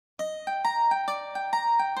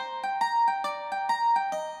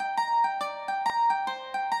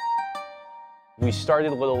We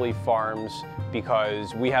started Little Leaf Farms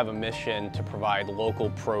because we have a mission to provide local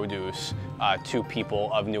produce to people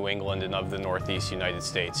of New England and of the Northeast United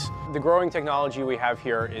States. The growing technology we have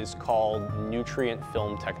here is called nutrient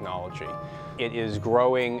film technology. It is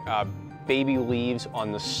growing baby leaves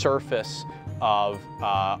on the surface of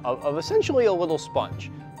essentially a little sponge,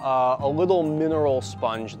 a little mineral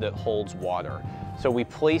sponge that holds water. So we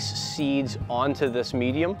place seeds onto this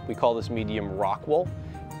medium. We call this medium rock wool.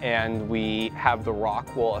 And we have the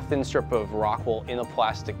rock wool, a thin strip of rock wool in a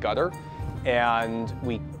plastic gutter, and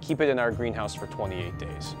we keep it in our greenhouse for 28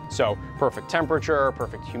 days. So perfect temperature,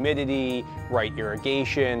 perfect humidity, right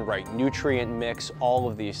irrigation, right nutrient mix, all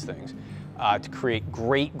of these things to create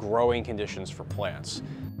great growing conditions for plants.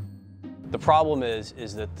 The problem is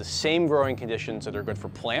that the same growing conditions that are good for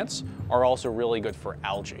plants are also really good for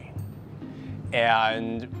algae.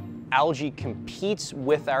 And algae competes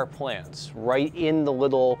with our plants right in the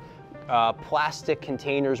little plastic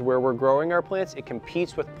containers where we're growing our plants. It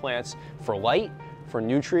competes with plants for light, for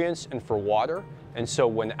nutrients, and for water. And so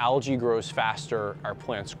when algae grows faster, our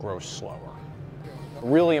plants grow slower. A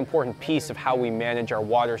really important piece of how we manage our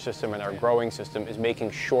water system and our growing system is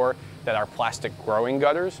making sure that our plastic growing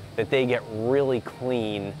gutters, that they get really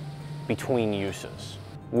clean between uses.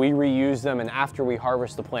 We reuse them, and after we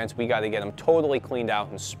harvest the plants, we got to get them totally cleaned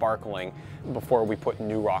out and sparkling before we put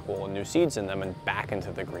new rock wool and new seeds in them and back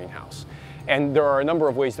into the greenhouse. And there are a number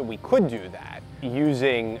of ways that we could do that.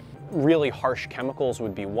 Using really harsh chemicals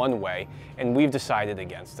would be one way, and we've decided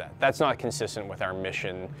against that. That's not consistent with our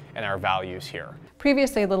mission and our values here.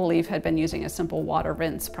 Previously, Little Leaf had been using a simple water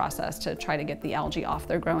rinse process to try to get the algae off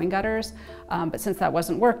their growing gutters, but since that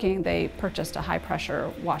wasn't working, they purchased a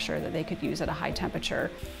high-pressure washer that they could use at a high temperature.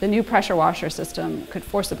 The new pressure washer system could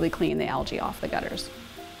forcibly clean the algae off the gutters.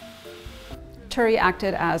 TURI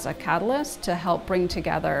acted as a catalyst to help bring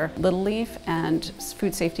together Little Leaf and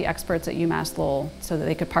food safety experts at UMass Lowell so that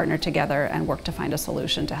they could partner together and work to find a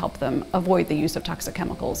solution to help them avoid the use of toxic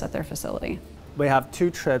chemicals at their facility. We have two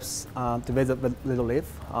trips to visit Little Leaf.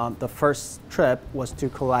 The first trip was to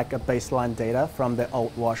collect a baseline data from the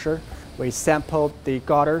old washer. We sampled the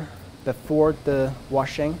gutter before the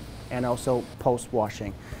washing and also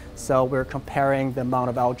post-washing. So we're comparing the amount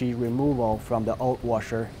of algae removal from the old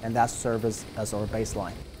washer, and that serves as our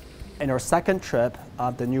baseline. In our second trip,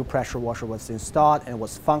 the new pressure washer was installed and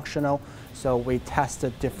was functional, so we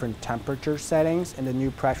tested different temperature settings in the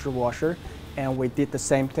new pressure washer, and we did the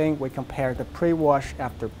same thing. We compared the pre-wash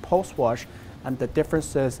after post-wash, and the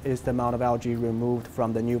differences is the amount of algae removed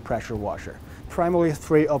from the new pressure washer. Primarily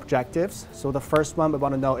three objectives. So the first one, we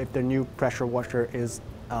want to know if the new pressure washer is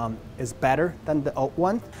better than the old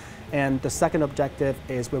one. And the second objective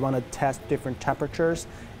is we want to test different temperatures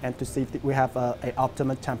and to see if we have an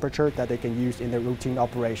optimum temperature that they can use in their routine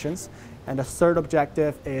operations. And the third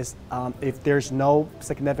objective is if there's no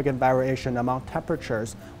significant variation among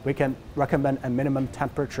temperatures, we can recommend a minimum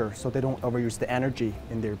temperature so they don't overuse the energy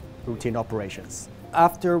in their routine operations.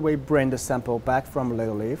 After we bring the sample back from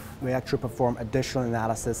Little Leaf, we actually perform additional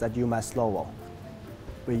analysis at UMass Lowell.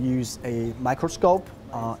 We use a microscope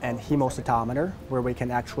and hemocytometer where we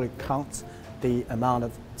can actually count the amount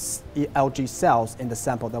of algae cells in the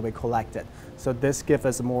sample that we collected. So this gives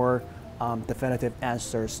us more definitive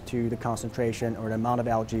answers to the concentration or the amount of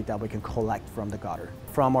algae that we can collect from the gutter.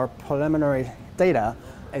 From our preliminary data,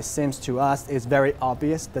 it seems to us it's very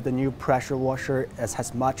obvious that the new pressure washer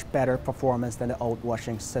has much better performance than the old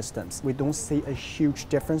washing systems. We don't see a huge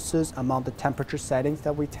differences among the temperature settings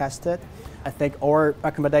that we tested. I think our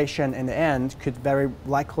recommendation in the end could very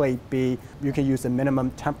likely be you can use a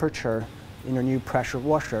minimum temperature in your new pressure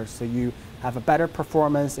washer so you have a better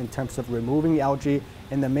performance in terms of removing algae.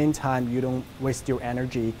 In the meantime, you don't waste your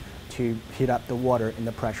energy to heat up the water in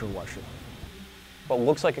the pressure washer. What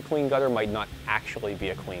looks like a clean gutter might not actually be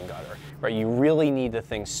a clean gutter, right? You really need the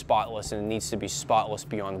thing spotless, and it needs to be spotless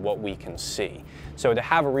beyond what we can see. So to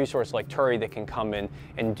have a resource like TURI that can come in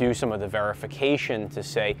and do some of the verification to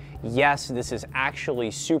say, yes, this is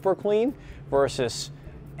actually super clean versus,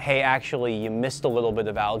 hey, actually you missed a little bit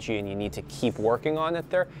of algae and you need to keep working on it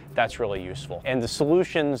there, that's really useful. And the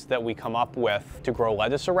solutions that we come up with to grow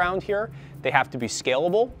lettuce around here, they have to be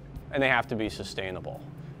scalable and they have to be sustainable.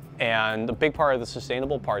 And the big part of the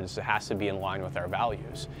sustainable part is it has to be in line with our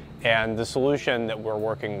values. And the solution that we're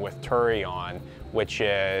working with TURI on, which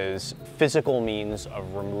is physical means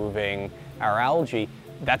of removing our algae,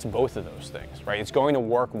 that's both of those things, right? It's going to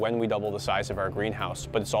work when we double the size of our greenhouse,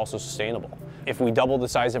 but it's also sustainable. If we double the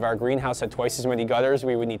size of our greenhouse, had twice as many gutters,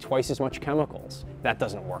 we would need twice as much chemicals. That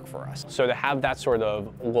doesn't work for us. So to have that sort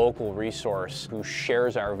of local resource who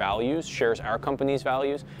shares our values, shares our company's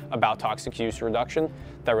values about toxic use reduction,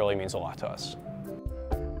 that really means a lot to us.